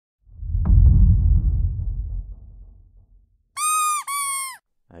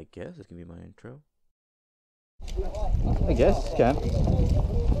I guess this can be my intro. I guess you can.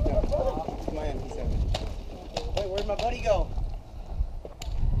 Wait, where'd my buddy go?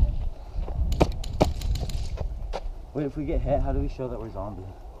 Wait, if we get hit, how do we show that we're zombie?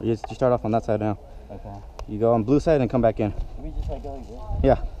 You start off on that side now. Okay. You go on blue side and come back in. Can we just like go like this?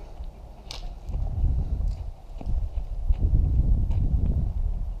 Yeah.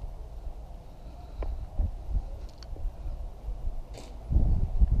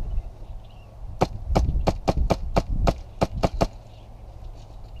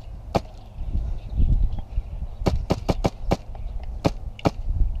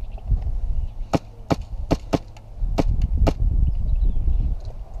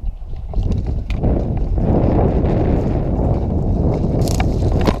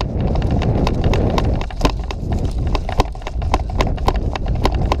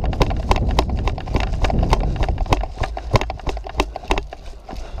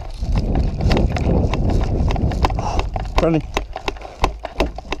 Running.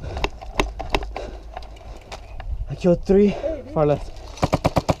 I killed 3, far left.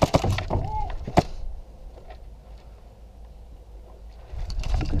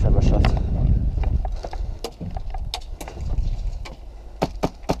 I can try rush left.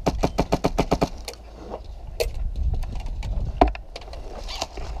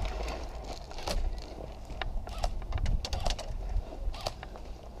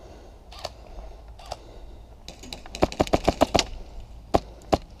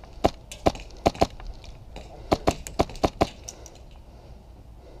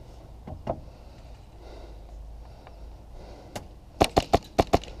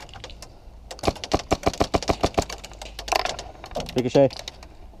 Ricochet.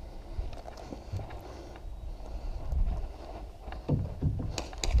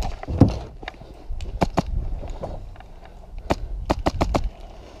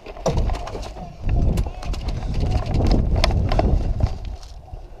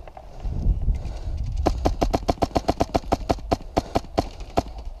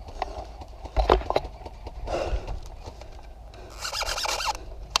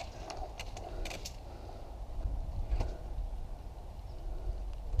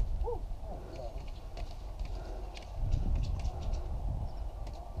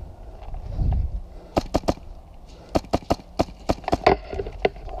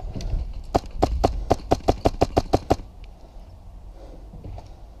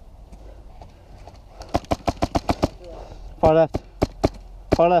 Far left.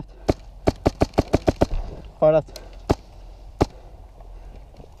 Far left. Far left.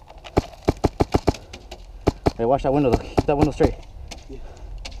 Hey, watch that window though. Keep that window straight. Yeah.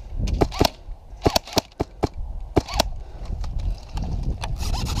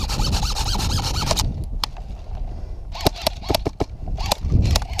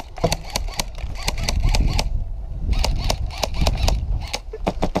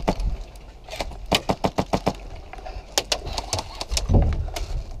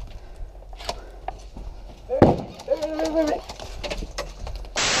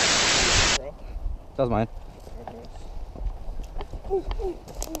 That was mine.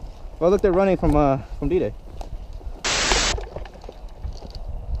 Well, look, they're running from D-Day.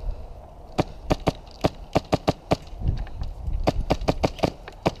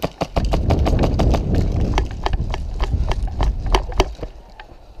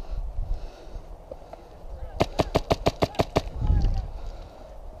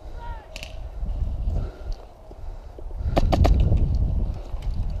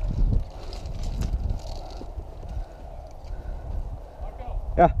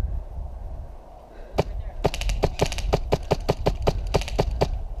 Yeah.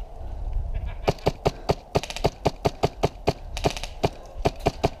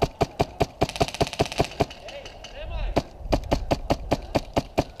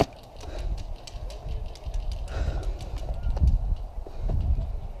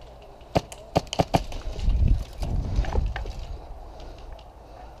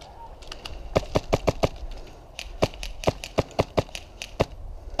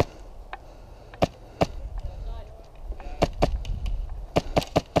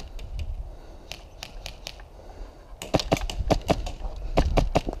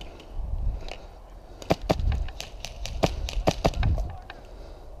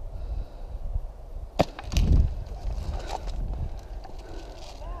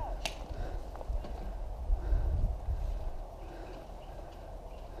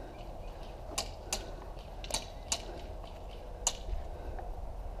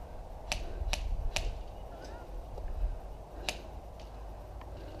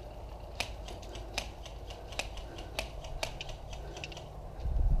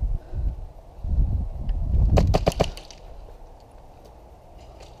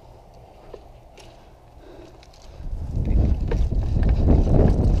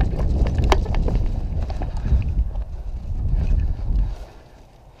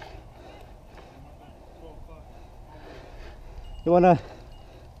 You wanna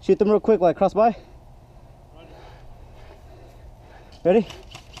shoot them real quick while I cross by? Ready?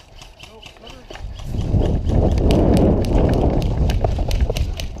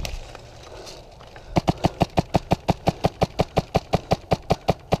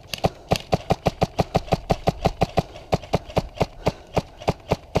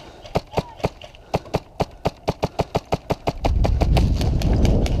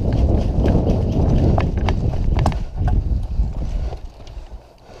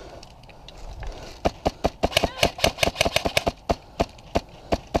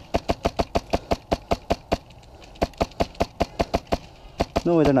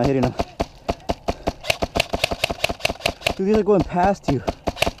 No way they're not hitting them. Dude, these are going past you.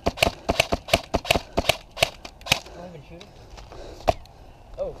 Not even shooting?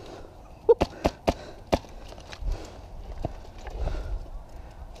 Oh.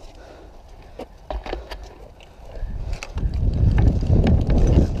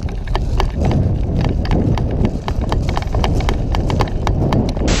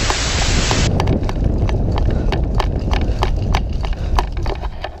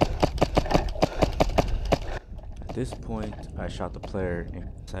 At this point, I shot the player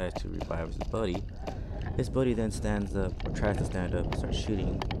and decided to revive his buddy. His buddy then stands up, or tries to stand up and start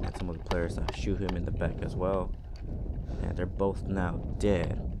shooting at some of the players that shoot him in the back as well. And they're both now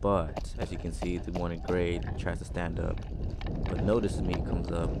dead, but as you can see, the one in gray tries to stand up, but notices me, comes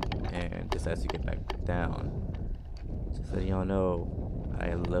up, and decides to get back down. So that y'all know,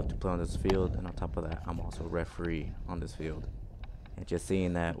 I love to play on this field, and on top of that, I'm also a referee on this field. And just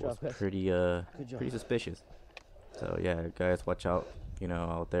seeing that was pretty suspicious. So yeah, guys, watch out, you know,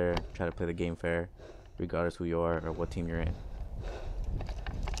 out there. Try to play the game fair, regardless who you are or what team you're in.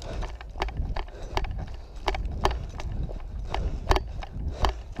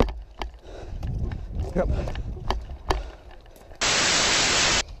 Yep.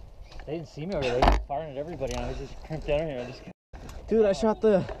 They didn't see me over there. They were firing at everybody. And I was just crimped down here. Dude, I shot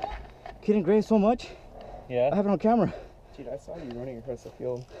the kid in gray so much. Yeah. I have it on camera. Dude, I saw you running across the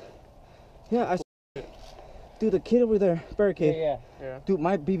field. Yeah, dude, the kid over there, barricade. Yeah. Dude,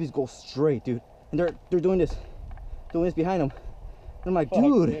 my BBs go straight, dude. And they're doing this behind them. And I'm like,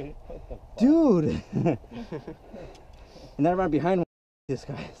 dude. Dude. And then I ran behind him. This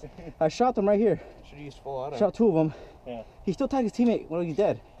guy. I shot them right here. Should have used full auto. Shot two of them. Yeah. He still tagged his teammate when he's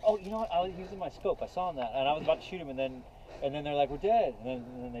dead. Oh, you know what? I was using my scope. I saw him that, and I was about to shoot him, and then they're like, "We're dead," and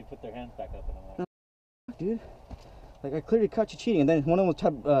then they put their hands back up, and I'm like, dude, like I clearly caught you cheating, and then one of them was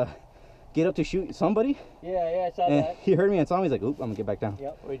trying to get up to shoot somebody. Yeah, I saw And that. he heard me and saw me. He's like, "Oop, I'm gonna get back down."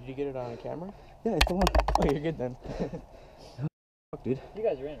 Yep. Wait, did you get it on camera? Yeah, it's the one. Oh, you're good then. Fuck, dude. You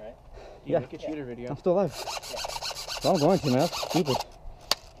guys are in, right? Dude, Yeah. make a shooter video. I'm still alive. Well, I'm going to, man. That's stupid.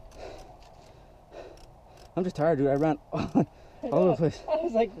 I'm just tired, dude. I ran all over the place. I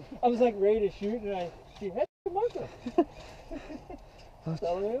was like ready to shoot, and she hit the marker. That's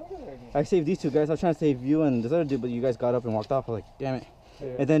all the way over there again. I saved these two guys. I was trying to save you and this other dude, but you guys got up and walked off. I was like, damn it.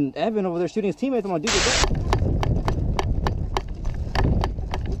 Yeah. And then Evan over there shooting his teammates. I'm like, dude, you're dead.